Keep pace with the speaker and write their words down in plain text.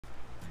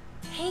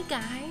Hey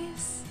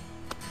guys,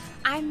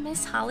 I'm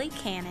Miss Holly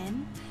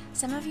Cannon.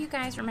 Some of you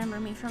guys remember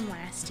me from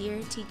last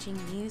year teaching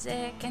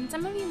music, and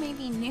some of you may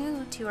be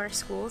new to our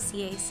school,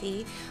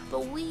 CAC,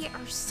 but we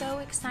are so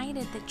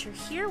excited that you're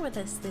here with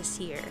us this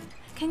year.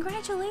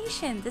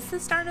 Congratulations, it's the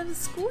start of the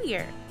school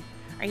year.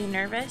 Are you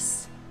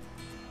nervous?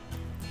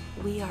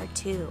 We are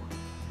too.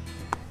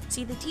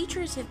 See, the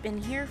teachers have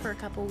been here for a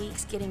couple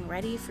weeks getting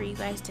ready for you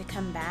guys to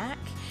come back,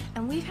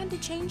 and we've had to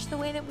change the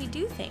way that we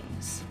do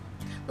things.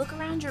 Look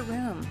around your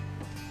room.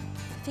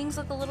 Things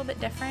look a little bit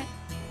different.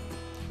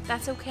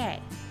 That's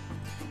okay.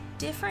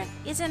 Different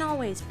isn't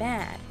always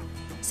bad.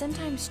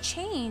 Sometimes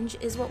change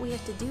is what we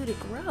have to do to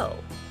grow.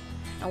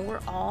 And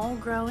we're all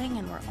growing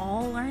and we're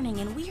all learning,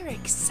 and we are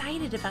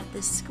excited about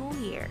this school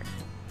year.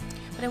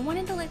 But I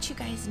wanted to let you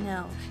guys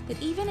know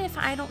that even if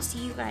I don't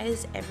see you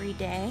guys every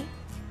day,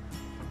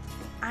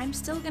 I'm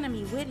still going to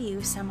be with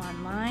you, some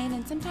online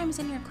and sometimes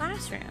in your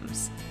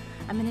classrooms.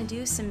 I'm going to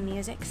do some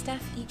music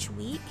stuff each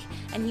week,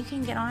 and you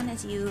can get on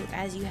as you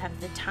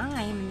have the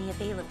time and the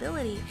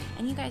availability,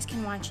 and you guys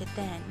can watch it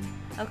then.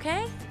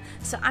 Okay?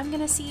 So I'm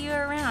going to see you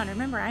around.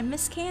 Remember, I'm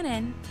Miss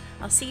Cannon.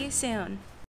 I'll see you soon.